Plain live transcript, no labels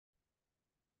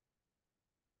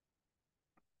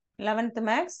11th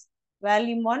Max,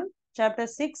 Volume 1, Chapter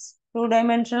 6,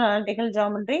 Two-Dimensional Analytical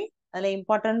Geometry. அதில்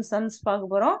important sums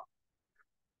பார்க்க போறோம்.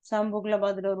 Sum bookல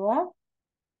பார்த்துட்டு வருவோம்.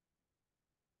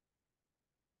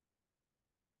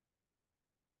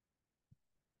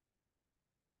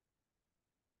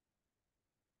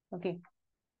 ஓகே,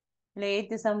 இல்லை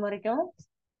 8th sum வரைக்கும்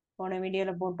போன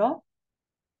வீடியோல போட்டோம்.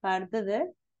 அடுத்தது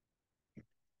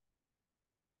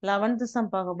 11th sum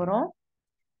பார்க்க போறோம்.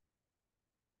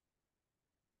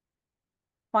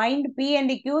 Find P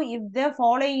and Q if the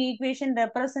following equation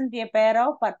represent a pair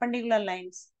of perpendicular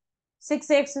lines.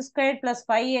 6x squared plus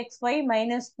 5xy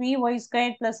minus py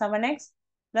squared plus 7x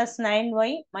plus 9y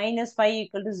minus 5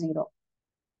 equal to 0.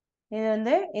 இது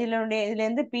வந்து இதுல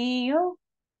இருந்து Pயும்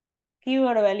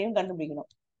Qயோட வேல்யூயும் கண்டுபிடிக்கணும்.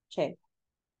 சரி,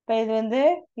 இப்போ இது வந்து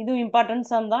இது இம்பார்ட்டன்ட்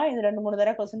சம் தான். இது 2-3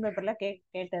 தடவை கொஸ்டின் பேப்பர்ல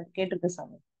கேட்டிருக்கு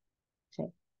சம்.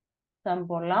 சரி, சம்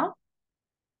போடலாம்.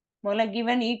 முதல்ல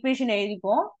கிவன் ஈக்குவேஷன்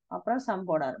எழுதிப்போம், அப்புறம் சம்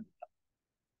போட ஆரம்பிக்கலாம்.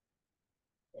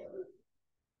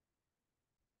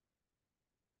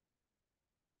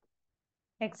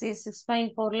 Exercise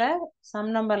 6.4ல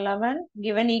sum number 11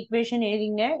 given equation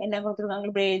எழுதிங்க. என்ன கொடுத்துருக்காங்க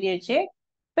இப்படி எழுதியாச்சு.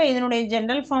 இப்போ இதனுடைய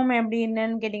ஜென்ரல் ஃபார்ம் எப்படி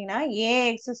என்னன்னு கேட்டிங்கன்னா,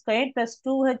 ax square plus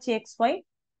 2hxy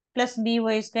plus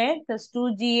by square plus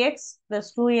 2gx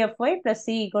plus 2fy plus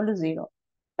c equal to 0.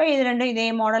 இப்போ இது ரெண்டும் இதே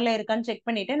மாடலில் இருக்கான்னு செக்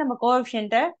பண்ணிட்டு நம்ம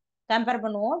கோஎஃபிஷியன்ட்டை கம்பேர்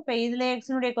பண்ணுவோம். இப்போ இதில்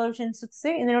எக்ஸினுடைய கோஎஃபிஷியன்ட் 6,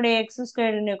 இதனுடைய எக்ஸ்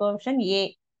ஸ்கொயருடைய கோஎஃபிஷியன்ட் a.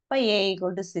 இப்போ a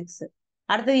ஈக்குவல் டு 6.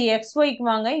 அடுத்தது xyக்கு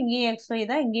வாங்க. இங்கேயும் xy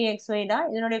தான், இங்கேயும் xy தான்.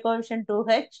 இதனுடைய கோஎஃபிஷியன்ட்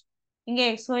 2h, இங்கே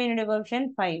xy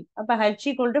கோஎஃபிஷியன்ட் 5. அப்போ h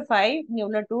ஈக்குவல் டு 5, இங்கே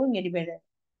உள்ள 2 இங்கே டிவைடட்.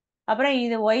 அப்புறம்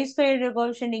இது y ஸ்கொயர்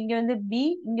கோஎஃபிஷியன்ட் இங்கே வந்து b,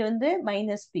 இங்கே வந்து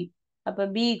மைனஸ் p. அப்போ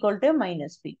b equal to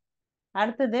minus p.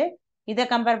 அடுத்தது இதை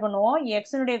கம்பேர் பண்ணுவோம்.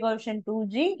 எக்ஸினுடைய கோஎஃபிஷியன்ட்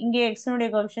 2g, இங்கே எக்ஸினுடைய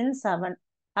கோஎஃபிஷியன்ட் 7.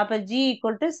 அப்போ g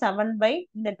ஈக்குவல் டு 7 பை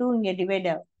இந்த 2 இங்கே டிவைட்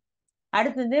ஆகும்.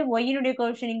 அடுத்தது ஒய்னுடைய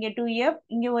கோஎஃபிஷியன்ட் இங்கே 2f,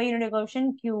 இங்கே ஒய்னுடைய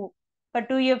கோஎஃபிஷியன்ட் q. இப்போ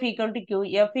 2f equal to q,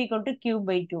 f equal to q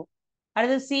by 2.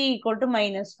 அடுத்து c ஈக்குவல் டு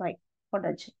மைனஸ் 5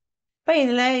 போட்டாச்சு. இப்போ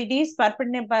இதில் இட் இஸ்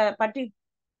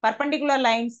பர்பண்டிகுலர்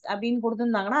லைன்ஸ் அப்படின்னு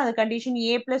கொடுத்துருந்தாங்கன்னா அது condition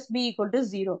a plus b equal to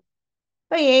 0.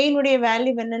 இப்போ ஏனுடைய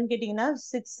வேல்யூ என்னன்னு கேட்டிங்கன்னா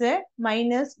 6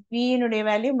 minus பியினுடைய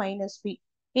value minus B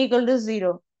equal to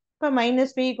 0. இப்போ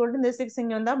மைனஸ் பி ஈக்குவல் டு இந்த 6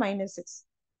 இங்கே வந்தால் மைனஸ் 6.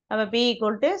 அப்போ பி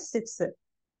ஈக்குவல் டு 6.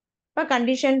 இப்போ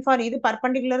கண்டிஷன் ஃபார் இது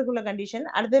பர்பண்டிகுலருக்குள்ள கண்டிஷன்.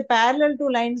 அடுத்து பேரலல் டு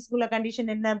லைன்ஸ்க்குள்ள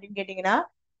கண்டிஷன் என்ன அப்படின்னு கேட்டிங்கன்னா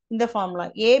இந்த ஃபார்முலா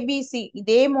ஏபிசி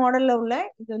இதே மாடலில் உள்ள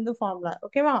இது வந்து ஃபார்முலா.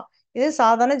 ஓகேவா? இது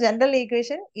சாதாரண ஜென்ரல்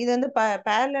ஈக்குவேஷன். இது வந்து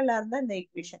பேரலாக இருந்தால் இந்த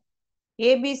equation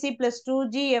ABC plus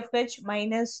 2GFH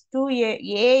minus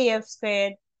 2AF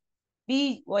squared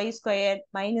BY squared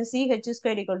minus CH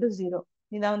squared equal to 0.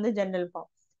 இதான் வந்து ஜென்ரல் ஃபார்ம்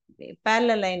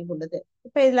பேரலல் லைன் உள்ளது.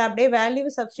 இப்போ இதில் அப்படியே வேல்யூ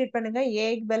சப்ஸ்டியூட் பண்ணுங்க.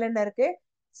 ஏக்கு பேல் என்ன இருக்கு?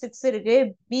 6 இருக்கு.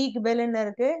 பிக்கு பேல் என்ன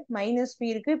இருக்கு? மைனஸ் பி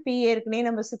இருக்கு. பி ஏற்கனவே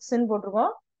நம்ம 6ன்னு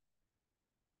போட்டிருக்கோம்.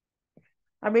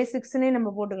 அப்படியே 6னே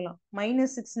நம்ம போட்டுக்கலாம்,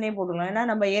 மைனஸ் 6னே போட்டுக்கலாம். ஏன்னா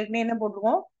நம்ம ஏற்கனவே என்ன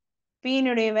போட்டிருக்கோம்?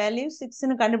 பியினுடைய வேல்யூ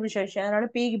 6ன்னு கண்டுபிடிச்சாச்சு. அதனால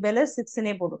பிக்கு பேல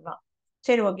 6னே போட்டுக்கலாம்.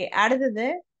 சரி, ஓகே. அடுத்தது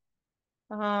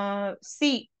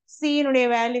சியினுடைய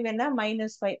வேல்யூ என்ன?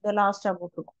 மைனஸ் 5 லாஸ்டா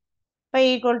போட்டுருக்கோம். இப்போ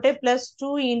equal to plus 2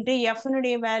 into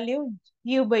எஃப்னுடைய value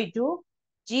q by 2,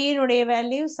 ஜியினுடைய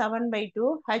value 7 by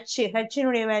 2,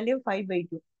 ஹெச்னுடைய value 5 by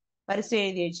 2 வரிசை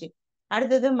எழுதியாச்சு.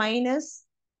 அடுத்தது மைனஸ்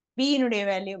பியினுடைய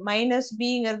வேல்யூ மைனஸ்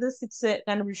பிங்கிறது 6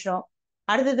 கண்டுபிடிச்சோம்.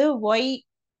 அடுத்தது ஒய்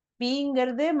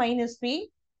பிங்கிறது மைனஸ் பி,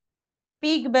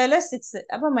 பிக்கு பேல 6,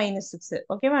 அப்போ மைனஸ் 6.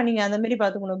 ஓகேவா? நீங்கள் அந்த மாதிரி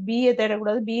பார்த்துக்கணும். பியை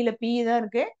தேடக்கூடாது, பியில் பி தான்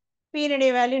இருக்கு.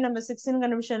 பியினுடைய வேல்யூ நம்ம 6ன்னு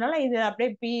கண்டுபிடிச்சதுனால இது அப்படியே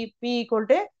பி ஈக்குவல்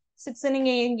டு 6.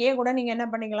 நீங்கள் இங்கேயே கூட நீங்கள் என்ன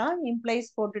பண்ணிக்கலாம், இம்ப்ளைஸ்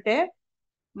போட்டுட்டு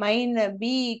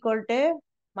B equal to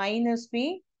minus be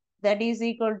that is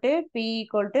equal to be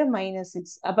equal to minus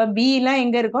 6. அப்போ பிலாம்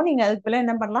எங்கே இருக்கோ நீங்கள் அதுக்கு பேர்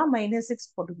என்ன பண்ணலாம், மைனஸ் 6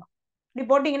 போட்டுக்கலாம். இப்படி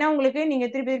போட்டிங்கன்னா உங்களுக்கு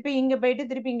நீங்கள் திருப்பி இங்கே போயிட்டு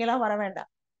திருப்பி இங்கெல்லாம் வர வேண்டாம்.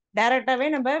 டைரக்டாவே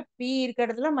நம்ம பி இருக்க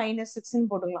இடத்துல மைனஸ் 6ன்னு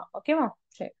போட்டுக்கலாம். ஓகேவா?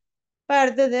 சரி, இப்போ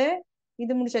அடுத்தது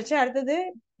இது முடிச்சாச்சு. அடுத்தது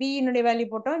பியினுடைய வேல்யூ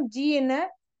போட்டோம். ஜி என்ன?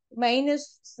 மைனஸ்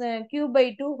கியூ பை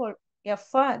 2 ஹோல்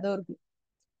எஃப்ஆ இதோ இருக்கு.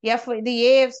 எஃப் இது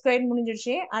ஏஎஃப் ஸ்கொயர்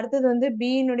முடிஞ்சிடுச்சு. அடுத்தது வந்து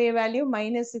பியினுடைய வேல்யூ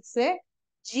மைனஸ் 6,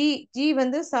 ஜி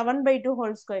வந்து 7 பை 2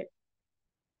 ஹோல் ஸ்கொயர்.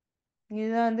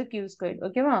 இதுதான் வந்து கியூ ஸ்கொயர்.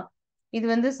 ஓகேவா? இது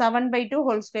வந்து 7 பை 2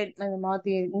 ஹோல் ஸ்கொயர்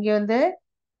மாற்றி இங்கே வந்து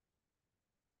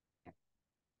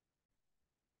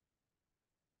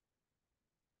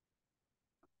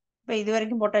இப்போ இது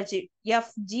வரைக்கும் போட்டாச்சு.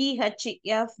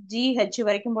 எஃப்ஜிஹெச்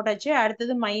வரைக்கும் போட்டாச்சு.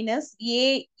 அடுத்தது மைனஸ்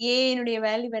ஏனுடைய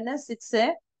வேல்யூ என்ன? 6.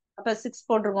 அப்போ 6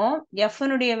 போட்டிருக்கோம்.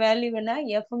 எஃப்னுடைய வேல்யூ என்ன?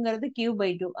 எஃப்ங்கிறது கியூ பை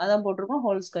 2 அதான் போட்டிருக்கோம்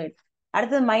ஹோல் ஸ்கொயர்.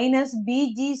 அடுத்தது மைனஸ்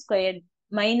பிஜி ஸ்கொயர்.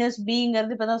 மைனஸ்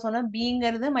பிங்கிறது இப்போதான் சொன்னேன்,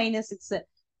 பிங்கிறது மைனஸ் 6.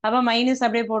 அப்ப மைனஸ்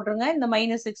அப்படியே போட்டுருங்க, இந்த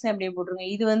 -6 அப்படியே போட்டுருங்க.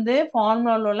 இது வந்து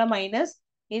ஃபார்முலாவில் உள்ள மைனஸ்,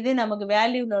 இது நமக்கு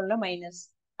வேல்யூல உள்ள மைனஸ்.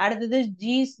 அடுத்தது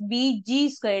ஜி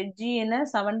ஸ்கொயர், ஜி என்ன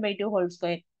 7/2 ஹோல்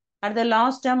ஸ்கொயர். அடுத்து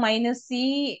லாஸ்ட் டேர்ம்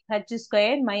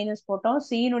 -CH² மைனஸ் போட்டோம்,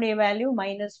 சியினுடைய வேல்யூ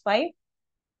 -5.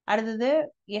 அடுத்தது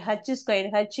h square,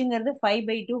 ஹங்கிறது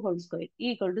 5/2 whole square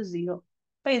equal to 0.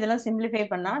 இப்போ இதெல்லாம் சிம்பிளிஃபை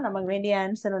பண்ணா நமக்கு வேண்டிய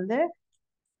ஆன்சர் வந்து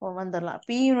வந்துடலாம்.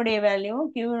 பியினுடைய வேல்யூ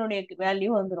கியூனுடைய வேல்யூ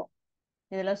வந்துடும்.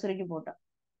 இதெல்லாம் சுருக்கி போட்டோம்.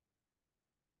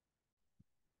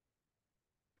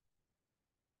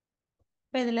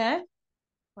 இப்போ இதுல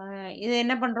இது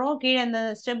என்ன பண்றோம், கீழே இந்த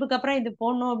ஸ்டெப்புக்கு அப்புறம் இது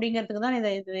போடணும் அப்படிங்கிறதுக்கு தான் இதை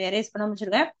இது எரேஸ் பண்ண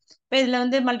முடிச்சிருக்கேன். இப்போ இதுல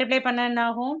வந்து மல்டிப்ளை பண்ண என்ன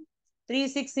ஆகும்,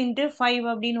 3/6 × 5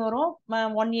 அப்படின்னு வரும்,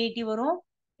 180 வரும்.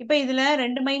 இப்போ இதுல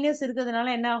 2 மைனஸ் இருக்கிறதுனால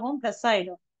என்ன ஆகும், ப்ளஸ்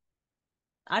ஆயிடும்.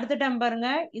 அடுத்த டைம் பாருங்க,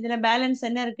 இதுல பேலன்ஸ்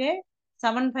என்ன இருக்கு,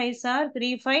 7 5s are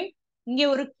 3/5. இங்க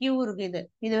ஒரு கியூ இருக்கு,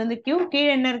 இது வந்து கியூ,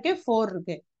 கீழே என்ன இருக்கு, 4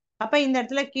 இருக்கு. அப்ப இந்த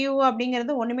இடத்துல கியூ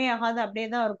அப்படிங்கிறது ஒண்ணுமே ஆகாது, அப்படியே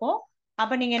தான் இருக்கும்.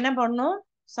 அப்ப நீங்க என்ன பண்ணணும்,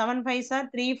 7 5s are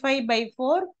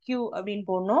 3/5/4 கியூ அப்படின்னு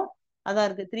போடணும். அதான்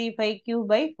இருக்கு 3/5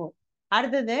 q/4.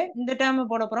 அடுத்தது இந்த டேர்ம்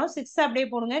போட போறோம், 6 அப்படியே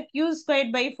போடுங்க,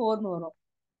 q²/4ன்னு வரும்.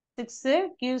 6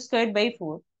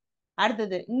 q²/4.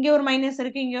 அடுத்தது இங்க ஒரு மைனஸ்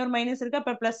இருக்கு, இங்க ஒரு மைனஸ் இருக்கு,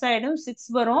 அப்ப பிளஸ் ஆயிடும், 6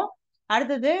 வரும்.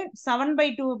 அடுத்தது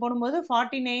 7/2 போடும்போது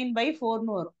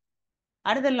 49/4ன்னு வரும்.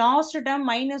 அடுத்து லாஸ்ட் டேர்ம்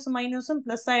மைனஸும்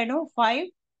பிளஸ் ஆயிடும், 5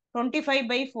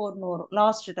 25/4ன்னு வரும்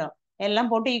லாஸ்ட் டேர்ம். எல்லாம்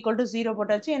போட்டு ஈக்குவல் டு 0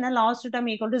 போட்டாச்சு, ஏன்னா லாஸ்ட் டேர்ம்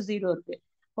ஈக்குவல் டு 0 இருக்கு.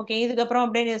 ஓகே, இதுக்கப்புறம்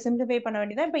அப்படியே சிம்பிளிஃபை பண்ண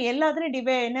வேண்டியதான். இப்போ எல்லாத்துலயும்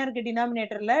என்ன இருக்கு,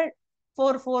 டினாமினேட்டர்ல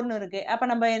 4 இருக்கு. அப்ப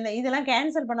நம்ம இதெல்லாம்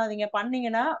கேன்சல் பண்ணாதீங்க,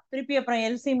 பண்ணீங்கன்னா திருப்பி அப்புறம்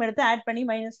எல்சிஎம் எடுத்து ஆட் பண்ணி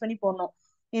மைனஸ் பண்ணி போடணும்.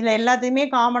 இதுல எல்லாத்தையுமே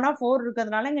காமனா 4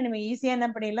 இருக்கிறதுனால இங்க நம்ம ஈஸியா என்ன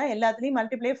பண்ணிடலாம், எல்லாத்துலயும்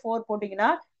மல்டிப்ளை 4 போட்டீங்கன்னா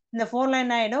இந்த 4ல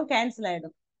என்ன ஆயிடும், கேன்சல்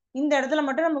ஆயிடும். இந்த இடத்துல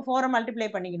மட்டும் நம்ம 4 மல்டிப்ளை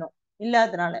பண்ணிக்கணும்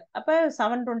இல்லாதனால. அப்ப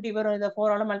 720 வரும், இதை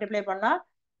 4ஆல மல்டிப்ளை பண்ணா.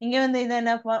 இங்க வந்து இதை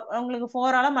என்ன உங்களுக்கு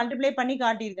 4ஆல மல்டிப்ளை பண்ணி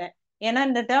காட்டியிருக்கேன், ஏன்னா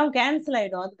இந்த டேர்ம் கேன்சல்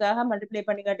ஆயிடும், அதுக்காக மல்டிப்ளை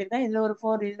பண்ணி காட்டியிருக்கேன். இதுல ஒரு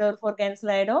 4, இதுல ஒரு 4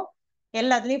 கேன்சல் ஆயிடும்,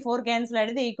 எல்லாத்துலயும் 4 கேன்சல்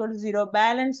ஆயிடுது, ஈக்குவல் டு 0.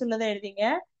 பேலன்ஸ் உள்ளதை எழுதிங்க,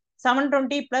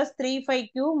 720 +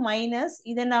 3/5q மைனஸ்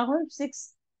இது என்ன ஆகும்,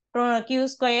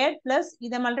 6q² பிளஸ்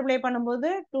இதை மல்டிப்ளை பண்ணும்போது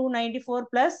 294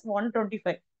 +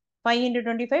 125, 5 ×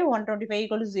 25 125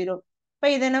 ஈக்குவல் டு 0. இப்போ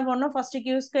இது என்ன பண்ணணும், ஃபர்ஸ்ட்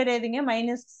q² எழுதிங்க,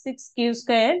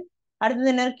 -6q². அடுத்தது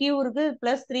என்ன, q இருக்கு,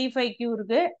 பிளஸ் 3/5q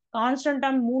இருக்கு, கான்ஸ்டன்ட்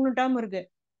டேர்ம் 3 டேர்ம் இருக்கு.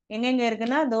 எங்கெங்க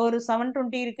இருக்குன்னா, இந்த ஒரு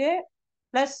 720 இருக்கு,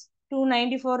 பிளஸ்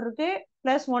 294 இருக்கு,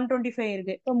 பிளஸ் 125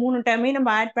 இருக்கு. இப்போ 3 டேர்மையும்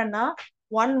நம்ம ஆட் பண்ணா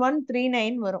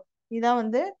 1139 வரும். இதான்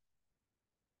வந்து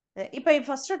இப்ப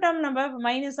ஃபர்ஸ்ட் டேர்ம் நம்ம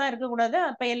மைனஸா இருக்கக்கூடாது,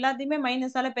 அப்ப எல்லாத்தையுமே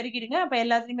மைனஸால பெருக்கிடுங்க, அப்ப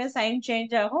எல்லாத்துலயுமே சைன்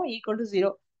சேஞ்ச் ஆகும், ஈக்குவல் டு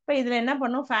 0. இப்ப இதுல என்ன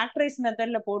பண்ணும், ஃபேக்டரைஸ்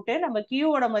மெத்தட்ல போட்டு நம்ம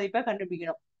கியூவோட மதிப்பை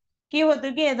கண்டுபிடிக்கணும். கியூவை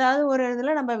தூக்கி ஏதாவது ஒரு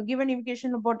இதுல நம்ம கிவன்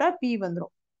ஈக்குவேஷன் போட்டா பி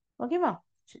வந்துடும். ஓகேவா,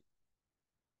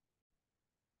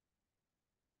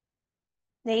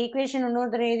 இந்த ஈக்குவேஷன்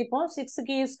இன்னொருத்தர் எழுதிப்போம்,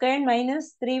 6q² -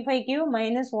 3/5q -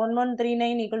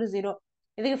 1139 ஈக்குவல் டு 0.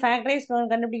 இதுக்கு ஃபேக்டரைஸ்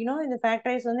கண்டுபிடிக்கணும். இந்த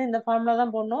ஃபேக்டரைஸ் வந்து இந்த ஃபார்முலா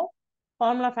தான் போடணும்.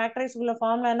 ஃபார்முலா ஃபேக்டரைஸ் உள்ள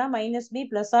ஃபார்முலானா -b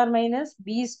 + or -b²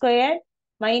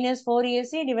 -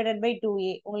 4ac /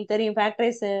 2a. உங்களுக்கு தெரியும்,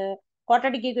 ஃபேக்டரைஸ்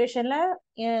குவாட்ரடிக் ஈக்குவேஷன்ல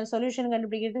சொல்யூஷன்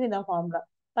கண்டுபிடிக்கிறதுக்கு இதான் ஃபார்முலா.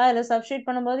 அதில் சப்ஸ்டியூட்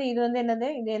பண்ணும்போது இது வந்து என்னது,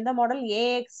 இது எந்த மாடல்,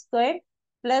 ax²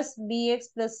 + bx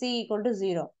 + c =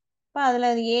 0. இப்போ அதுல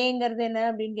ஏங்கிறது என்ன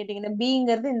அப்படின்னு கேட்டீங்கன்னா,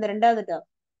 பிங்கிறது இந்த ரெண்டாவது டேர்ம்,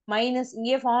 மைனஸ்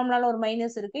இங்கே ஃபார்முலால ஒரு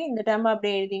மைனஸ் இருக்கு, இந்த டேர்ம்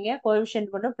அப்படியே எழுதிங்க,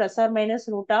 கோஎஃபிஷியன்ட் பண்ணும் +or -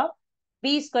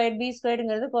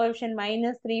 √b²ங்கிறது coefficient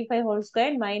 -3/5 whole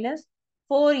square -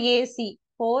 4ac.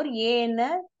 4a என்ன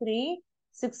 3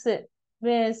 6,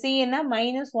 c என்ன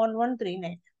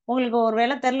 -1139. உங்களுக்கு ஒரு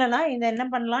வேளை தெரிலனா இதை என்ன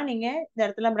பண்ணலாம், நீங்க இந்த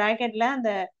இடத்துல பிராக்கெட்ல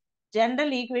அந்த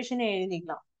ஜெனரல் ஈக்குவேஷனை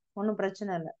எழுதிக்கலாம், ஒன்றும்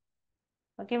பிரச்சனை இல்லை.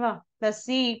 ஓகேவா, +c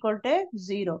 =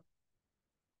 0.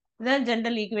 இதுதான்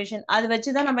ஜெனரல் ஈக்குவேஷன். அது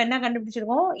வச்சுதான் நம்ம என்ன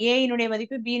கண்டுபிடிச்சிருக்கோம், ஏனுடைய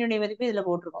மதிப்பு பியினுடைய மதிப்பு இதுல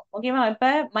போட்டிருக்கோம். ஓகேவா, இப்ப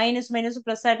மைனஸ்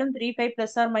பிளஸ் ஆயிடும், 3/5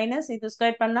 +or - இது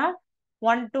ஸ்கொயர் பண்ணா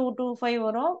 1225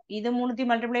 வரும். இது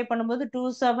மூணுத்தையும் மல்டிப்ளை பண்ணும்போது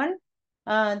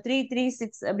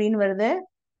 27336 அப்படின்னு வருது.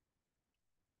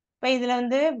 இப்ப இதுல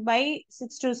வந்து by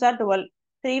 6 2s are 12,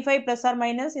 35 +or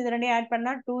 - இது ரெண்டையும் ஆட்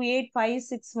பண்ணா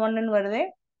 28561 வருது.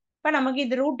 இப்ப நமக்கு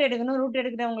இது ரூட் எடுக்கணும், ரூட்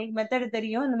எடுக்கிறவங்களுக்கு மெத்தட்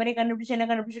தெரியும். இந்த மாதிரி கண்டுபிடிச்சு என்ன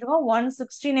கண்டுபிடிச்சிருக்கோம்,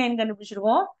 169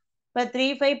 கண்டுபிடிச்சிருக்கோம். இப்போ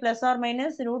 35 +or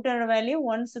 - ரூட்டோட வேல்யூ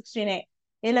 169.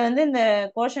 இதுல வந்து இந்த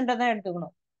கோஷன்ட்டை தான்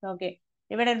எடுத்துக்கணும். Okay,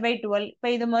 divided by 12. இப்போ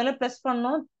இது முதல்ல ப்ளஸ்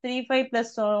பண்ணணும், 35 +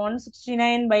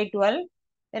 169/12.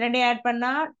 ரெண்டையும் ஆட்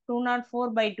பண்ணா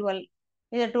 204/12.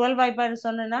 இதை 12 வாய்ப்பாடு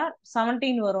சொன்னா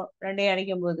 17 வரும், ரெண்டையும்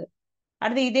அடிக்கும் போது.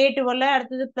 அடுத்து இதே 12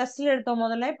 அடுத்தது பிளஸ்ல எடுத்தோம்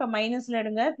முதல்ல, இப்ப மைனஸ்ல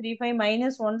எடுங்க,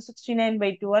 35 -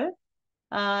 169/12.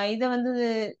 இதை வந்து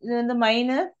இது வந்து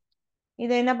மைனஸ்,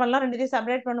 இதை என்ன பண்ணலாம், ரெண்டுத்தையும்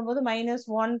செப்பரேட் பண்ணும்போது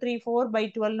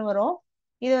 -134/12 வரும்.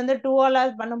 இது வந்து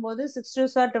 2 பண்ணும்போது 6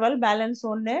 2s are 12, balance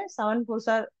 1, 7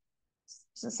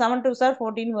 2s are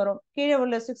 14 வரும். கீழே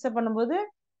உள்ள 6 பண்ணும்போது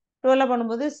 12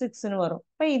 பண்ணும்போது 6ன்னு வரும்.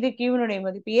 இப்போ இது கியூனுடைய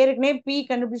மதிப்பு. ஏற்கனவே பி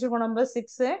கண்டுபிடிச்சிருக்கோம் நம்ம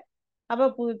 6. அப்போ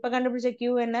இப்போ கண்டுபிடிச்ச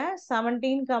கியூ என்ன,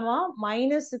 17,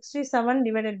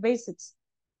 -67/6.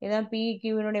 இதுதான் பி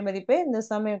கியூனுடைய மதிப்பு. இந்த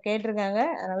சமயம் கேட்டிருக்காங்க,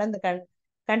 அதனால இந்த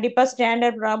கண்டிப்பா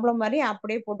ஸ்டாண்டர்ட் ப்ராப்ளம் மாதிரி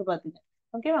அப்படியே போட்டு பார்த்துங்க.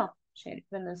 ஓகேவா? சரி,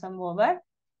 இப்போ இந்த சம் ஓவர்.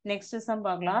 நெக்ஸ்ட் சம்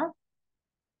பார்க்கலாம்.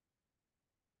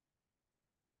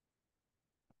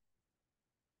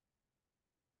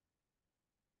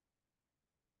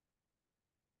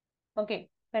 ஓகே,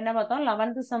 இப்போ என்ன பார்த்தோம்,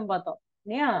 11th சம் பார்த்தோம்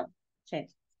இல்லையா? சரி,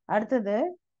 அடுத்தது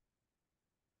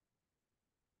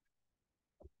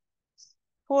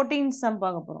 14th சம்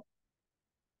பார்க்க போறோம்.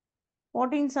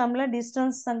 14th சம்ல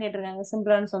டிஸ்டன்ஸ் தான் கேட்டிருக்காங்க.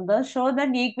 சிம்பிளான சம் தான். Show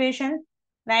that equation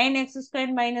 9x²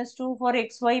 - 2 for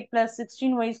xy plus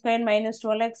 16y² -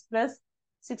 12x plus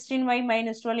 16y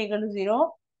 - 12 equal to 0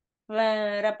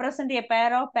 represent a pair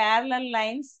of parallel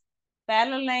lines.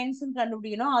 parallel lines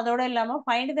கண்டுபிடிக்கணும். அதோட இல்லாம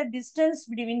find the distance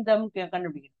between them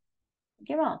கண்டுபிடிக்கணும்.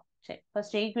 ஓகேவா? சரி,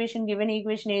 ஃபர்ஸ்ட் ஈக்குவேஷன் கிவன்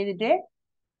ஈக்குவேஷன் எழுதிட்டு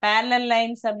parallel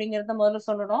lines அப்படிங்கறத முதல்ல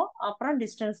சொல்லணும், அப்புறம்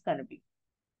டிஸ்டன்ஸ் கண்டுபிடிக்கணும்.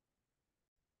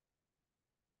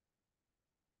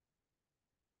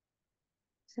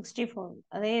 64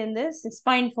 அதே வந்து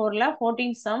 6.4ல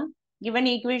 14th some given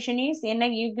equation is என்ன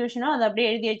ஈக்குவேஷனோ அதை அப்படியே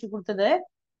எழுதி வச்சு கொடுத்தது.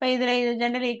 இப்போ இதுல இது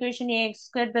general equation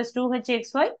ax² +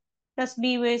 2hxy +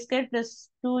 by² +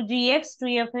 2gx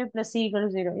 2fy + c =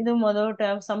 0. இது முதல்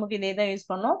சம்முக்கு இதே தான் யூஸ்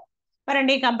பண்ணோம். இப்போ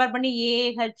ரெண்டையும் கம்பேர் பண்ணி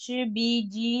AH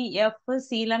BG F C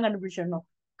எல்லாம் கண்டுபிடிச்சிடணும்.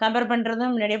 கம்பேர்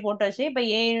பண்றதும் முன்னாடியே போட்டாச்சு. இப்போ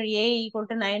A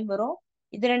 = 9 வரும்.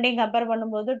 இது ரெண்டையும் கம்பேர்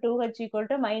பண்ணும்போது 2h =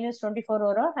 -24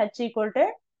 வரும். h =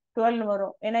 12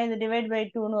 வரும். ஏன்னா இது டிவைட் பை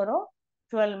 2ன்னு வரும்.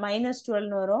 12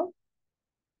 -12 வரும்.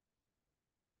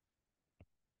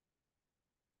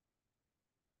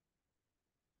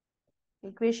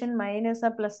 ஈக்குவேஷன் மைனஸா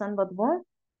பிளஸ்ஸான்னு பார்த்துப்போம்.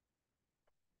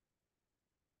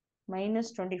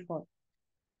 -24.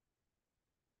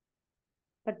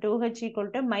 இப்போ 2h =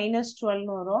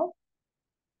 -12ன்னு வரும்.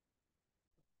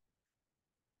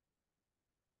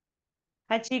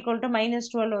 h =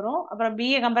 -12 வரும். அப்புறம் b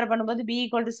கம்பேர் பண்ணும்போது b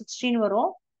 = 16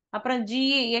 வரும். அப்புறம்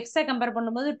x கம்பேர்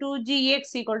பண்ணும்போது 2gx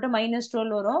 =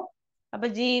 -12 வரும். அப்ப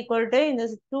g இந்த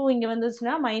 2 இங்க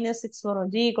வந்துச்சுன்னா -6 வரும்.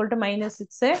 g =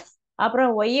 -6. அப்புறம்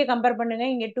y கம்பேர் பண்ணுங்க,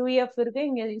 இங்க 2f இருக்கு,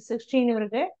 இங்க 16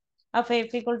 இருக்கு. அப்ப f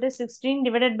 = 16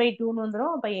 டிவைடட் பை 2ன்னு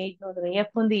வந்துடும். அப்ப 8 வந்துடும். f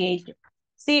வந்து 8.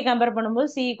 c கம்பேர் பண்ணும்போது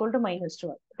c =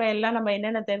 -12. இப்ப எல்லாம் நம்ம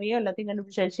என்னென்ன தேவையோ எல்லாத்தையும்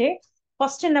கண்டுபிடிச்சாச்சு.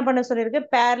 ஃபர்ஸ்ட் என்ன பண்ண சொல்லியிருக்கு,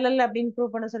 பேரலல் அப்படின்னு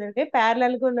ப்ரூவ் பண்ண சொல்லியிருக்கு.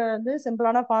 பேரலலுக்கு வந்து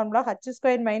சிம்பிளான ஃபார்முலா h²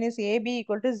 - ab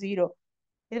 = 0.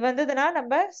 இது வந்ததுன்னா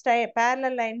நம்ம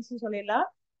பேரலல் லைன்ஸ் சொல்லிடலாம்.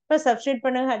 இப்போ சப்ஸ்டியூட்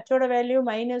பண்ணுங்க. h ஓட வேல்யூ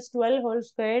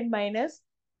 -12²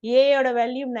 a யோட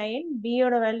வேல்யூ 9, b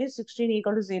யோட வேல்யூ 16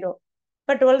 = 0.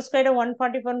 இப்போ 12²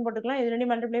 144 போட்டுக்கலாம். இது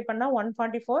ரெண்டையும் மல்டிப்ளை பண்ணா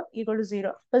 144 =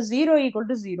 0. இப்போ 0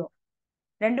 = 0.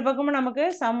 ரெண்டு பக்கமும் நமக்கு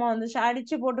சமம் வந்துச்சு.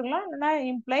 அடிச்சு போட்டுக்கலாம், இல்லைன்னா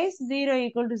இம்ப்ளைஸ் 0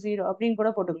 = 0 அப்படின்னு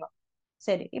கூட போட்டுக்கலாம்.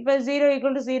 சரி, இப்போ 0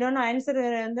 = 0ன்னு ஆன்சர்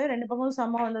வந்து ரெண்டு பக்கமும்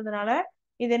சமம் வந்ததுனால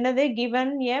இது என்னது,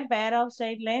 given A pair of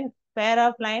straight line, pair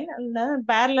of line,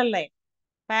 parallel line,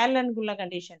 பேரலனுக்குள்ள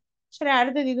condition. சரி,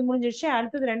 அடுத்தது இது முடிஞ்சிருச்சு.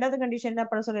 அடுத்தது ரெண்டாவது கண்டிஷன் என்ன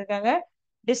பண்ண சொல்லியிருக்காங்க,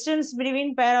 distance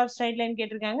between pair of straight line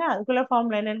கேட்டிருக்காங்க. அதுக்குள்ள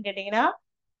ஃபார்முலா என்னன்னு கேட்டீங்கன்னா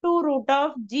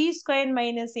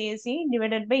 2√g² - ac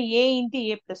divided by a ×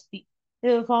 a + b.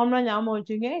 இது ஃபார்முலா ஞாபகம்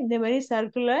வச்சுங்க. இந்த மாதிரி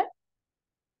சர்க்குலர்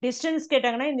டிஸ்டன்ஸ்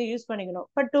கேட்டாங்கன்னா இந்த யூஸ் பண்ணிக்கணும்.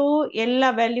 இப்போ 2 எல்லா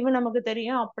வேல்யூவும் நமக்கு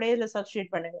தெரியும், அப்படியே இதில் சப்ஸ்டியூட்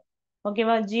பண்ணுங்க.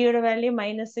 ஓகேவா? ஜியோட வேல்யூ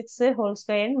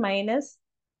 -6²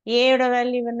 ஏயோட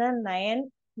வேல்யூ என்ன 9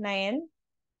 9,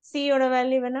 சியோட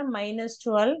வேல்யூ என்ன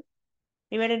 -12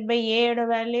 டிவைடட் பை ஏயோட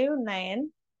வேல்யூ 9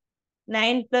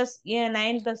 9 +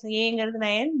 ஏங்கிறது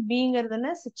 9, பிங்கிறது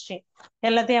 16.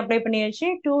 எல்லாத்தையும் அப்ளை பண்ணியாச்சு.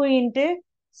 2 ×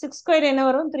 6² என்ன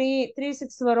வரும், 3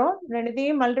 6 வரும்.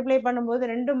 ரெண்டுத்தையும் மல்டிப்ளை பண்ணும்போது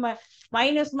ரெண்டு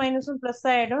மைனஸ் மைனஸும் பிளஸ்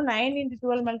ஆயிடும். 9 ×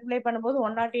 12 மல்டிப்ளை பண்ணும்போது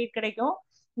 108 கிடைக்கும்.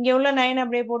 இங்க உள்ள 9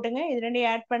 அப்படியே போட்டுங்க. இது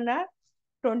ரெண்டையும் ஆட் பண்ணா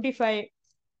 25.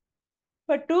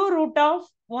 இப்போ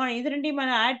 2√1 இது ரெண்டையும்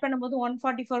ஆட் பண்ணும்போது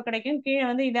 144 கிடைக்கும். கீழே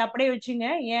வந்து இதை அப்படியே வச்சுங்க,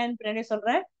 ஏன்னு பின்னாடி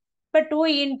சொல்றேன். இப்போ 2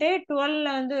 × 12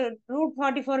 வந்து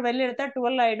 √44 வெளில எடுத்தா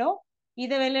 12 ஆயிடும்.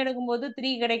 இதை வெளில எடுக்கும்போது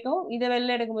 3 கிடைக்கும். இதை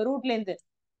வெளில எடுக்கும்போது ரூட்லேருந்து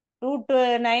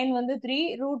 √9 வந்து 3,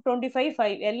 √25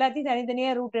 5. எல்லாத்தையும் தனித்தனியா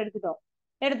ரூட் எடுத்துட்டோம்.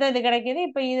 எடுத்தது கிடைக்கிது.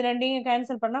 இப்போ இது ரெண்டையும்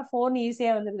கேன்சல் பண்ணா 4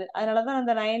 ஈஸியா வந்துடுது. அதனாலதான்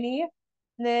அந்த 9ஐயும்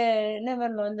இந்த என்ன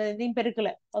வரணும், இந்த இதையும் பெருக்கல.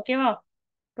 ஓகேவா?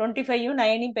 25யும்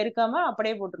 9ஐயும் பெருக்காம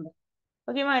அப்படியே போட்டுருங்க.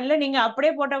 ஓகேவா? இல்லை நீங்க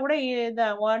அப்படியே போட்டா கூட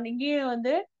இங்கேயும்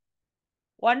வந்து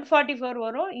 144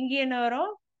 வரும். இங்கே என்ன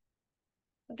வரும்,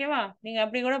 ஓகேவா? நீங்க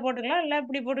அப்படி கூட போட்டுக்கலாம், இல்ல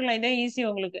இப்படி போட்டுக்கலாம். இதே ஈஸி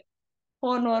உங்களுக்கு.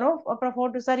 4 வரும். அப்புறம் 4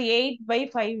 2 சார்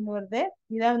 8/5 வருது.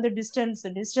 இதான் வந்து distance.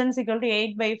 Distance equal to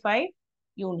 8/5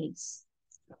 units.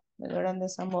 இதோட அந்த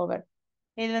சம் ஓவர்.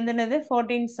 இது வந்து என்னது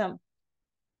 14 சம்.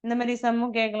 இந்த மாதிரி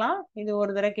சம்மும் கேட்கலாம். இது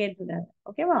ஒரு தடவை கேட்டுருக்காங்க.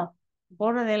 ஓகேவா?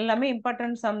 போடுறது எல்லாமே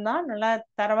இம்பார்ட்டன்ட் சம் தான். நல்லா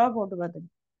தரவா போட்டு பார்த்துங்க.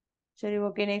 சரி,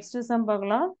 ஓகே. நெக்ஸ்ட் சம்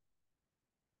பார்க்கலாம்.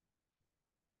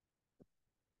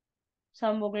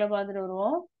 சம் புக்ல பார்த்துட்டு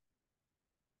வருவோம்.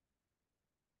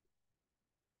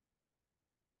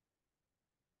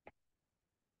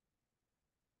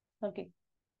 ஓகே,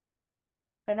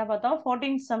 என்ன பார்த்தோம்?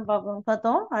 14 சம்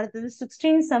பார்த்தோம். அடுத்தது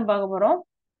 16 சம் பார்க்க போறோம்.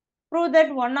 Prove that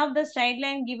one of the straight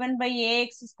line given by ax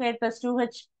square plus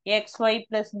 2hxy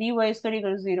plus by square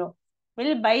equals 0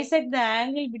 will bisect the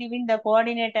angle between the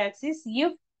coordinate axis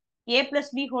if a plus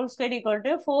b whole square equal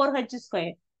to 4h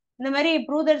square. இந்த மாதிரி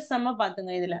prove that sum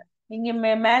பாத்துங்க. இதுல இங்க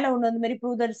மேல ஒண்ணு அந்த மாதிரி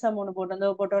prove that sum ஒண்ணு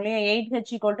போட்டோம் இல்லையா?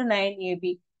 8h equal to 9ab.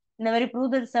 இந்த மாதிரி prove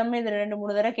that sum இதுல 2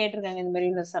 3 தடவை கேட்டிருக்காங்க. இந்த மாதிரி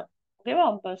உள்ள சம். ஓகேவா?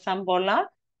 இப்போ சம் போடலாம்.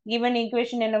 given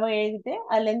equation என்னவோ எழுதிட்டு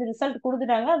அதுல இருந்து ரிசல்ட்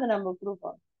கொடுத்துட்டாங்க, அதை நம்ம ப்ரூவ்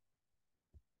பண்ணலாம்.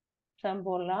 சம்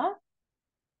போடலாம்.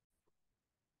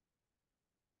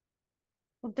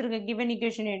 கொடுத்துருக்க given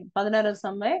equation 16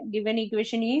 some. given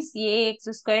equation is ax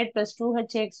squared plus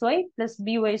 2hxy plus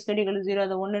by squared equal to 0.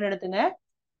 அதை 1 எடுத்துங்க.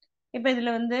 இப்ப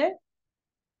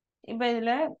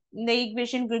இதுல இந்த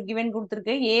ஈக்குவேஷனுக்கு கிவன்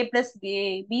கொடுத்துருக்கு a plus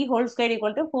b whole square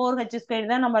equal to 4h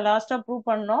square தான் நம்ம லாஸ்டா ப்ரூவ்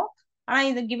பண்ணோம். ஆனா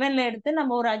இது கிவன்ல எடுத்து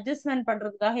நம்ம ஒரு அட்ஜஸ்ட்மெண்ட்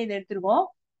பண்றதுக்காக இது எடுத்திருக்கோம்.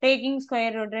 டேக்கிங்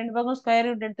ஸ்கொயர் ரூட், 2 பக்கம் ஸ்கொயர்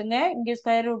ரூட் எடுத்துங்க. இங்க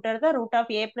ஸ்கொயர் ரூட் எடுத்தா root of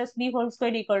a plus b whole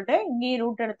square equal to இங்கேயும்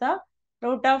ரூட் எடுத்தா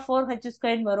ரூட் ஆஃப் 4h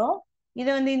ஸ்கொயர் வரும். இது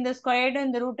வந்து இந்த ஸ்கொயர்டு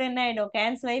இந்த ரூட் என்ன ஆயிடும்?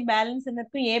 கேன்சல் ஆகி பேலன்ஸ் என்ன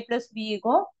இருக்கும்? a plus b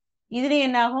இருக்கும். இதுல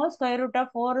என்ன ஆகும்? Square root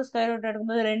of 4 square root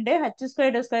எடுக்கும்போது 2, h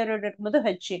ஸ்கொயர் ஸ்கொயர் ரூட் எடுக்கும்போது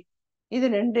h. இது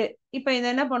 2. இப்ப இது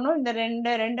என்ன பண்ணும்? இந்த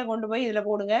ரெண்டை கொண்டு போய் இதுல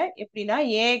போடுங்க. எப்படின்னா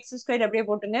ax ஸ்கொயர் அப்படியே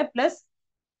போட்டுங்க பிளஸ்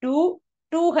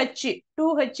 2h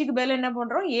 2hக்கு பதில் என்ன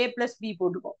பண்றோம்? a plus b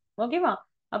போட்டுக்கோம். ஓகேவா?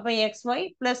 அப்ப xy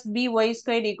plus by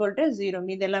square equal to 0.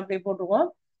 இதெல்லாம் அப்படியே போட்டுக்கோம்.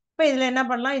 இப்ப இதுல என்ன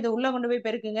பண்ணலாம்? இது உள்ள கொண்டு போய்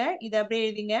பெருக்குங்க. இது அப்படியே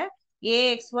எழுதிங்க.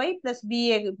 axy plus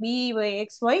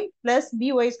bxy plus by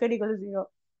square equal to 0.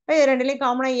 இப்ப இது ரெண்டுலயும்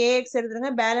காமனா ax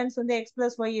எடுத்துருங்க. பேலன்ஸ் வந்து x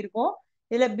பிளஸ் y இருக்கும்.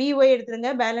 இதுல by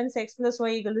எடுத்துருங்க. Balance x plus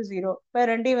y equal to 0. இப்ப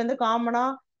ரெண்டையும் வந்து காமனா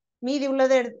மீதி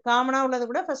உள்ளதை காமனா உள்ளது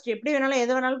கூட ஃபர்ஸ்ட் எப்படி வேணாலும்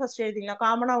எது வேணாலும் ஃபர்ஸ்ட் எழுதிக்கலாம்.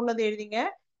 காமனா உள்ளது எழுதிங்க.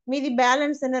 மீதி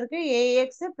பேலன்ஸ் என்ன இருக்கு?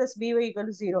 ax plus by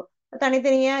equal to 0.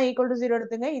 தனித்தனியா ஈக்குவல் டு 0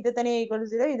 எடுத்துங்க. இது தனியா ஈக்குவல் டு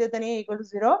 0, இது தனியா ஈக்குவல் டு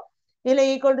 0. இதுல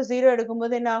ஈக்குவல் டு 0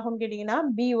 எடுக்கும்போது என்ன ஆகும்னு கேட்டீங்கன்னா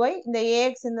by இந்த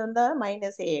ax இந்த வந்து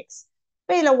மைனஸ் ax.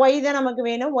 இப்ப இதுல y தான் நமக்கு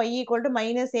வேணும். y equal to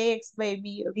minus ax by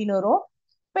b அப்படின்னு வரும்.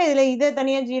 இப்ப இதுல இதை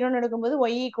தனியா 0ன்னு எடுக்கும்போது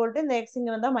y ஈக்குவல் டு இந்த x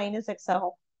இங்க வந்தா மைனஸ் x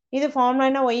ஆகும். இது ஃபார்முலா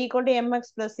என்ன? y equal to mx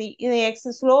plus c. இது x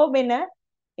ஸ்லோப் என்ன?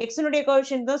 எக்ஸனுடைய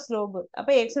கோஎஃபிஷியன்ட் தான் ஸ்லோப். அப்ப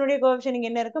எக்ஸனுடைய கோஎஃபிஷியன்ட் இங்க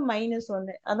என்ன இருக்கு?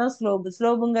 -1. அதான் ஸ்லோப்.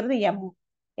 ஸ்லோப்புங்கிறது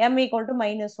m equal to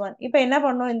 -1. இப்ப என்ன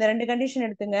பண்ணும்? இந்த ரெண்டு கண்டிஷன்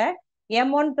எடுத்துங்க.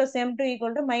 m1 plus m2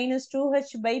 equal to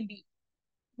 -2h by b.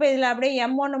 இப்ப இதுல அப்படியே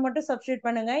m1 மட்டும் சப்ஸ்டியூட்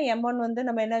பண்ணுங்க. m1 வந்து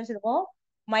நம்ம என்ன வச்சிருக்கோம்?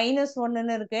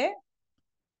 -1ன்னு இருக்கு.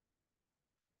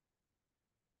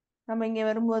 நம்ம இங்க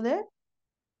வரும்போது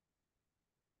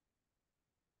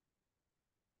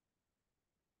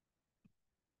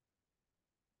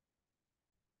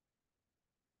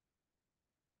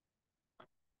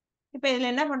இப்ப இதுல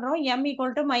என்ன பண்றோம்? m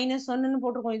ஈக்குவல் டு -1ன்னு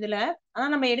போட்டிருக்கோம் இதுல. ஆனா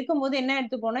நம்ம எடுக்கும் போது என்ன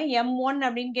எடுத்துப்போம்னா m1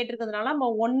 அப்படின்னு கேட்டிருக்கிறதுனால நம்ம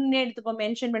 1 எடுத்துப்போம்,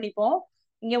 மென்ஷன் பண்ணிப்போம்.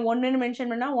 இங்க 1ன்னு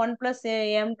மென்ஷன் பண்ணா 1 பிளஸ்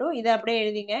m2 இதை அப்படியே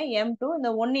எழுதிங்க. m2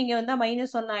 இந்த 1 இங்க வந்தா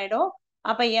 -1 ஆயிடும்.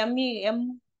 அப்ப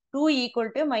m2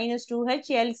 equal to -2h.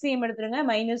 LCM எடுத்துருங்க.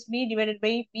 -b divided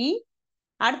by b.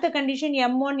 அடுத்த கண்டிஷன்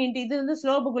m1 இன்ட்டு இது வந்து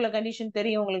ஸ்லோப்புக்குள்ள கண்டிஷன்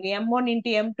தெரியும் உங்களுக்கு. m1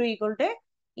 into m2 equal to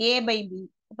a by b.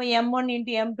 இப்ப m1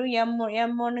 இன்ட்டு m2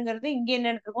 m1ங்கிறது இங்க என்ன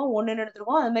எடுத்துருக்கோம்? 1ன்னு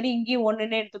எடுத்துருக்கோம். அது மாதிரி இங்கேயும்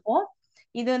 1ன்னு எடுத்துப்போம்.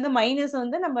 இது வந்து மைனஸ்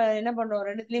வந்து நம்ம என்ன பண்ணுவோம்?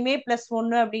 ரெண்டுத்துலயுமே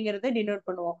 +1 அப்படிங்கறத டினோட்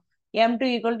பண்ணுவோம். m2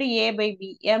 equal to a by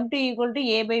b. m2 equal to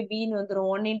a by bன்னு வந்துடும்.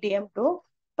 1 இன்ட்டு m2.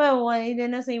 இப்ப இது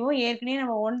என்ன செய்வோம்? ஏற்கனவே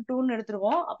நம்ம 1 2ன்னு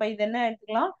எடுத்துருக்கோம். அப்ப இது என்ன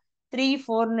எடுத்துக்கலாம்? 3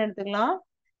 4ன்னு எடுத்துக்கலாம்.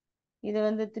 இது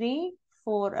வந்து 3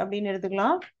 4 அப்படின்னு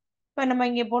எடுத்துக்கலாம். இப்ப நம்ம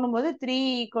இங்க போடும்போது 3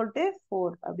 ஈக்குவல் டு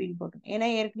 4 அப்படின்னு போட்டோம். ஏன்னா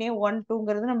ஏற்கனவே 1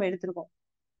 2ங்கிறது நம்ம எடுத்திருக்கோம்.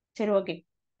 சரி, ஓகே.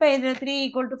 இப்ப இதுல 3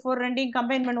 ஈக்குவல் டு 4 ரெண்டையும்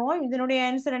கம்பைன் பண்ணுவோம். இதனுடைய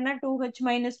ஆன்சர் என்ன? 2h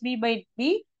minus b by b.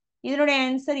 இதனுடைய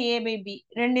answer a by b.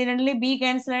 ரெண்டுலயும் b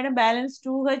cancel ஆயிடும். Balance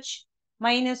 2h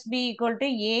minus b equal to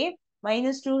a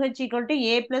minus 2h equal to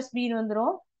a plus b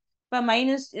வந்துடும். இப்ப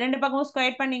மைனஸ் ரெண்டு பக்கம்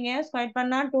ஸ்கொயர் பண்ணீங்க. ஸ்கொயர்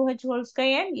பண்ணா 2h whole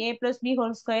square a plus b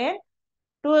whole square.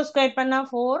 2 square பண்ணா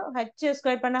 4, h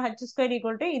square பண்ணா h square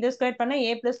equal to இது square பண்ணா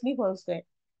a plus b whole square.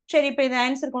 சரி, இப்போ இது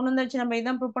ஆன்சர் கொண்டு வந்தாச்சு. நம்ம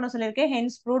இதான் ப்ரூவ் பண்ண சொல்லியிருக்கேன்.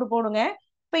 ஹென்ஸ் ப்ரூவ்டு போடுங்க.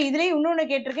 இப்ப இதுலயே இன்னொன்னு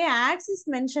கேட்டிருக்கேன், ஆக்சிஸ்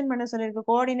மென்ஷன் பண்ண சொல்லியிருக்கு.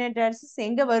 கோஆர்டினேட் ஆக்சிஸ்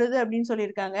எங்க வருது அப்படின்னு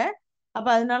சொல்லியிருக்காங்க. அப்ப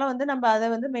அதனால வந்து நம்ம அதை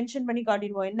வந்து மென்ஷன் பண்ணி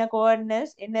காட்டிடுவோம், என்ன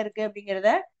கோஆர்டினேட்ஸ் என்ன இருக்கு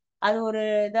அப்படிங்கிறத. அது ஒரு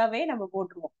இதாவே நம்ம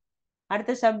போட்டுருவோம்.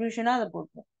 அடுத்த சப்டிவிஷனா அதை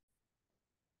போட்டுருவோம்.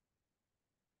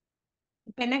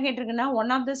 இப்ப என்ன கேட்டிருக்குன்னா,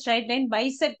 one of the straight line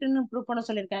பைசெக்ட்னு prove பண்ண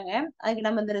சொல்லியிருக்காங்க. அதுக்கு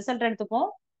நம்ம இந்த ரிசல்ட் எடுத்துப்போம்.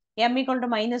 m ஈக்குவல் டு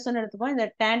 -1 எடுத்துப்போம். இந்த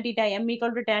tan θ m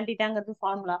equal to tan θங்கிறது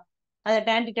formula. அதை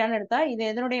tan θன்னு எடுத்தா இது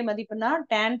எதனுடைய மதிப்புனா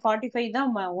tan 45 தான்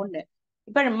 1.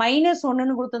 இப்ப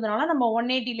 -1ன்னு கொடுத்ததுனால நம்ம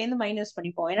 180ல இருந்து மைனஸ்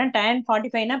பண்ணிப்போம். ஏன்னா tan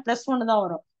 45னா +1 தான்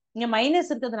வரும். இங்க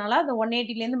மைனஸ் இருக்கிறதுனால அதை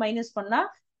 180ல இருந்து மைனஸ் பண்ணா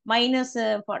மைனஸ்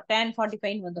tan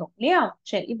 45 வந்துடும் இல்லையா?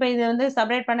 சரி, இப்ப இது வந்து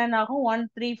செப்பரேட் பண்ண ஆகும்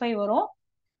 135 வரும்.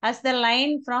 as the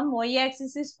line from y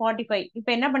axis is 45. இப்ப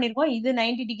என்ன பண்ணிருக்கோம், இது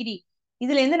 90 டிகிரி.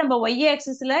 இதுல இருந்து நம்ம y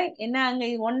ஆக்சிஸ்ல என்ன அங்க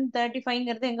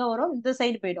 135ங்கிறது எங்க வரும், இந்த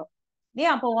சைடு போயிடும்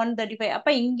இல்லையா? அப்போ 135.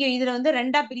 அப்ப இங்க இதுல வந்து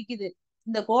ரெண்டா பிரிக்குது.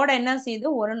 இந்த கோடை என்ன செய்யுது,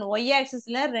 ஒரு y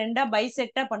ஆக்சிஸ்ல ரெண்டா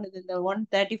பைசெக்டா பண்ணுது. இந்த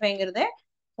 135ங்கிறது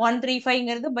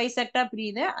 135ங்கிறது பைசெக்டா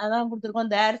பிரியுது. அதான்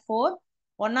கொடுத்துருக்கோம். therefore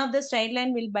one of the straight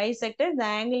line will bisect the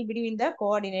angle between the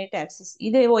coordinate axis.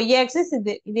 இது y axis,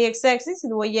 இது x axis,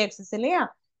 இது y axis இல்லையா?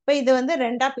 இப்ப இது வந்து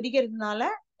ரெண்டா பிரிக்கிறதுனால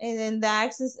இந்த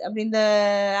ஆக்சிஸ் அப்படி இந்த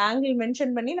ஆங்கிள்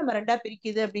மென்ஷன் பண்ணி நம்ம ரெண்டா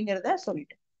பிரிக்குது அப்படிங்கிறத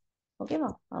சொல்லிட்டு. ஓகேவா?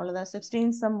 அவ்வளவுதான்.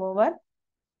 16 சம் ஓவர்.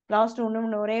 லாஸ்ட்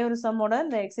ஒரே ஒரு சம்மோட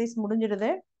இந்த எக்ஸசைஸ்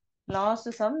முடிஞ்சிடுது. லாஸ்ட்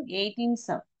சம் 18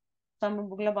 சம்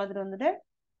புக்ல பார்த்துட்டு வந்துட்டு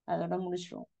அதோட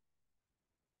முடிச்சிடுவோம்.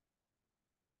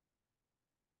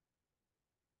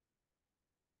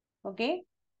 Okay,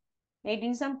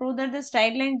 18 sum. Prove that the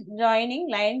straight line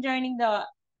joining the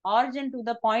origin to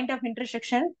the point of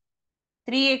intersection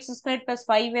 3x squared plus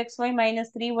 5xy minus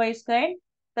 3y squared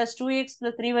plus 2x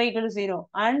plus 3y equal to 0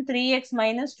 and 3x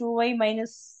minus 2y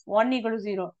minus 1 equal to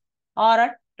 0 are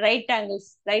at right angles.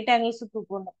 Right angles prove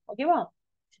பண்ணணும். ஓகேவா?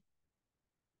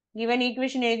 given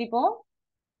equation எழுதிப்போம்,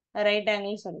 right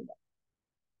angle சொல்லுங்க.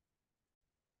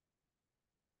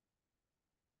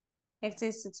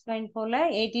 exercise 6.4ல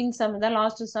 18 sum தான்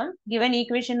last some. given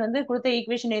equation வந்து கொடுத்த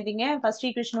equation எழுதிங்க. First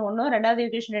equation 1, ரெண்டாவது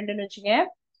equation 2ன்னு வச்சுங்க.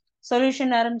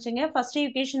 Solution ஆரம்பிச்சுங்க. First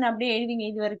equation அப்படியே எழுதிங்க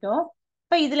இது வரைக்கும்.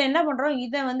 இப்ப இதுல என்ன பண்றோம்,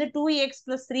 இதை வந்து 2x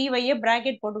plus 3y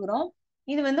பிராக்கெட் போட்டுக்கிறோம்.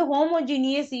 இது வந்து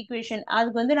ஹோமோஜீனியஸ் ஈக்குவேஷன்.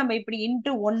 அதுக்கு வந்து நம்ம இப்படி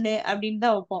இன்ட்டு 1 அப்படின்னு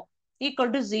தான் வைப்போம்,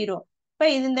 ஈக்குவல் டு 0. இப்ப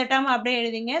இது இந்த டேர்ம் அப்படியே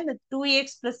எழுதிங்க. இந்த 2x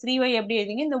plus 3y அப்படியே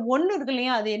எழுதிங்க. இந்த 1 இருக்கு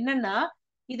இல்லையா, அது என்னன்னா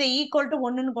இதை ஈக்குவல் டு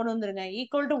 1ன்னு கொண்டு வந்துருங்க.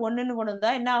 ஈக்குவல் டு 1ன்னு கொண்டு வந்தா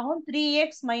என்ன ஆகும்,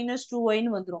 3x minus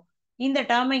 2yன்னு வந்துடும். இந்த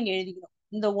டேர்மை இங்க எழுதிக்கணும்.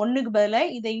 இந்த 1க்கு பதிலா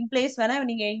இதை இம்ப்ளேஸ் வேணா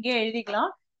நீங்க எங்கேயே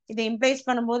எழுதிக்கலாம். இதை இம்ப்ளேஸ்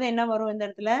பண்ணும்போது என்ன வரும், இந்த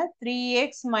இடத்துல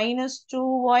 3x minus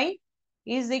 2y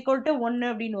is equal to 1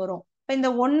 அப்படின்னு வரும். இப்ப இந்த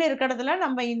 1 இருக்க இடத்துல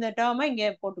நம்ம இந்த டேர்மை இங்க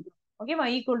போட்டுக்கணும். ஓகேவா?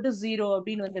 ஈக்குவல் டு 0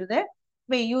 அப்படின்னு வந்துருது.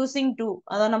 இப்ப யூசிங் 2,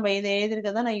 அதான் நம்ம இதை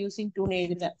எழுதிருக்கதான் நான் யூசிங் 2ன்னு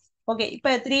எழுதிருக்கேன். ஓகே, இப்ப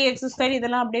 3x²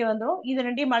 இதெல்லாம் அப்படியே வந்துடும். இது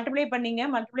ரெண்டையும் மல்டிப்ளை பண்ணீங்க.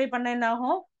 மல்டிப்ளை பண்ண என்ன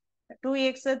ஆகும்,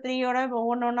 2x 3யோட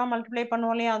ஒவ்வொன்னா மல்டிப்ளை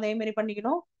பண்ணுவோம் இல்லையா, அதே மாதிரி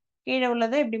பண்ணிக்கணும். கீழே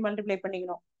உள்ளதை இப்படி மல்டிப்ளை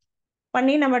பண்ணிக்கணும்.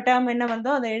 பண்ணி நம்ம டேர்ம் என்ன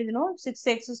வந்தோ அதை எழுதணும்.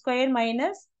 6x²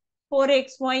 minus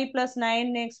 4xy plus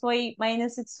 9xy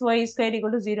minus 6y²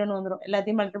 equal to 0ன்னு வந்துடும்.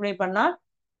 எல்லாத்தையும் மல்டிப்ளை பண்ணா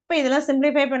இப்போ இதெல்லாம்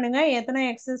சிம்பிளிஃபை பண்ணுங்க. எத்தனை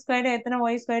x² எத்தனை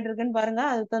y² இருக்குன்னு பாருங்க.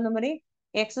 அதுக்கு தகுந்த மாதிரி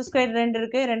x² 2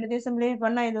 இருக்கு, ரெண்டுத்தையும் சிம்பிளிஃபை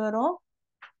பண்ணா இது வரும்.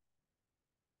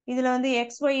 இதுல வந்து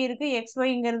xy இருக்கு,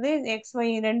 xyங்கிறது xy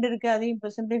 2 இருக்கு, அதையும் இப்போ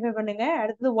சிம்பிளிஃபை பண்ணுங்க.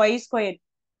 அடுத்தது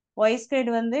y²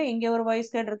 வந்து இங்க ஒரு y²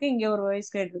 இருக்கு, இங்க ஒரு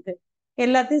y² இருக்கு.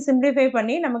 எல்லாத்தையும் சிம்பிளிஃபை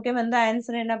பண்ணி நமக்கு வந்து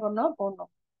ஆன்சர் என்ன பண்ணோம்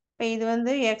போடணும். இப்போ இது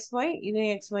வந்து xy, இது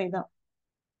xy தான்.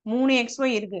 3 xy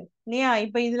இருக்கு இல்லையா?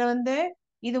 இப்ப இதுல வந்து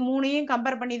இது 3ஐயும்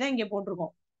கம்பேர் பண்ணி தான் இங்க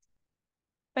போட்டிருக்கோம்.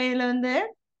 இப்ப இதுல வந்து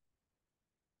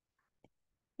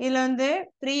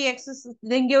 3x,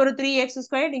 இங்க ஒரு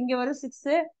 3x², இங்க ஒரு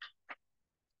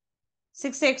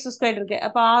 6x² இருக்கு.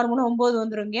 அப்ப 6 3 9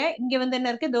 வந்துருங்க. இங்க வந்து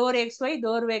என்ன இருக்கு, தோர் xy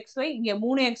இங்க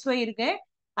 3 xy இருக்கு.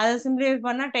 அதை சிம்பிளிஃபை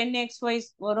பண்ணா 10xy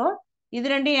வரும். இது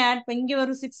ரெண்டையும் ஆட் இங்க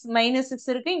ஒரு -6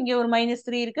 இருக்கு, இங்க ஒரு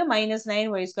 -3 இருக்கு,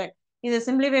 -9y². இதை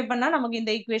சிம்பிளிஃபை பண்ணா நமக்கு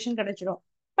இந்த ஈக்குவேஷன் கிடைச்சிடும்.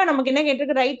 இப்ப நமக்கு என்ன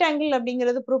கேட்டிருக்கு, ரைட் ஆங்கிள்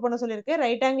அப்படிங்கிறது ப்ரூவ் பண்ண சொல்லியிருக்கு.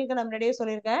 ரைட் ஆங்கிளுக்கு நான் முன்னாடியே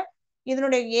சொல்லியிருக்கேன்,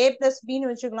 இதனுடைய a plus bன்னு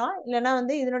வச்சுக்கலாம். இல்லைன்னா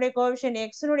வந்து இதனுடைய கோவிஷன்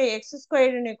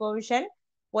x² கோவிஷன்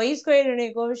y²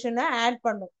 கோவிஷனை ஆட்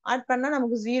பண்ணும். ஆட் பண்ணா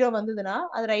நமக்கு 0 வந்ததுன்னா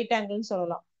அது ரைட் ஆங்கிள்னு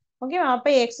சொல்லலாம். ஓகேவா? அப்ப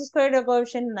x²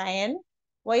 கோவிஷன் 9,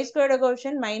 y²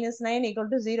 கோவிஷன் -9 equal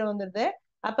to 0 வந்துருது.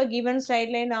 அப்ப given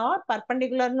straight line or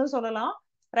பர்பண்டிகுலர்னு சொல்லலாம்,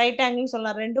 ரைட் ஆங்கிள்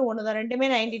சொல்லலாம். ரெண்டும் ஒண்ணுதான், ரெண்டுமே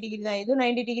 90 டிகிரி தான். இது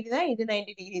 90 டிகிரி தான், இது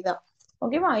 90 டிகிரி தான்.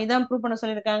 ஓகேவா? இதான் ப்ரூவ் பண்ண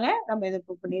சொல்லியிருக்காங்க. நம்ம இதை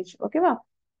ப்ரூவ் பண்ணிடுச்சு. ஓகேவா?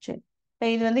 சரி,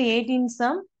 இது வந்து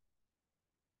 18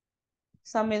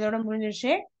 சம் இதோட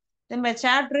முடிஞ்சிருச்சு. நம்ம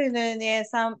சாப்டர் இது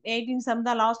 18 சம்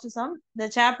தான் லாஸ்ட் சம். இந்த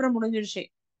சாப்டர் முடிஞ்சிருச்சு.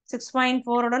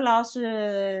 6.4ஓட லாஸ்ட்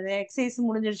எக்ஸசைஸ்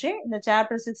முடிஞ்சிருச்சு. இந்த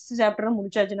சாப்டர் 6th சாப்டர்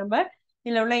முடிச்சாச்சு. நம்ம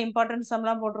இதுல உள்ள இம்பார்ட்டன்ட்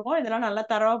சம்லாம் போட்டிருக்கோம். இதெல்லாம் நல்லா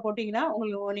தரவா போட்டீங்கன்னா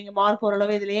உங்களுக்கு நீங்க மார்க்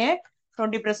ஓரளவு இதுலயே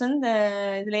 20%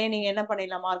 இதுலயே நீங்க என்ன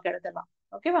பண்ணிடலாம், மார்க் எடுத்துடலாம்.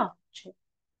 ஓகேவா? சரி.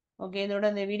 ஓகே, இதோட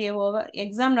இந்த வீடியோ ஓவர்.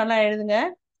 எக்ஸாம் நல்லா எழுதுங்க.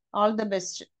 All the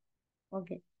best.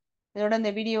 ஓகே, இதோட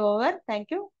இந்த வீடியோ ஓவர்.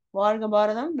 தேங்க்யூ. வாழ்க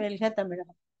பாரதம், வெல்க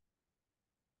தமிழகம்.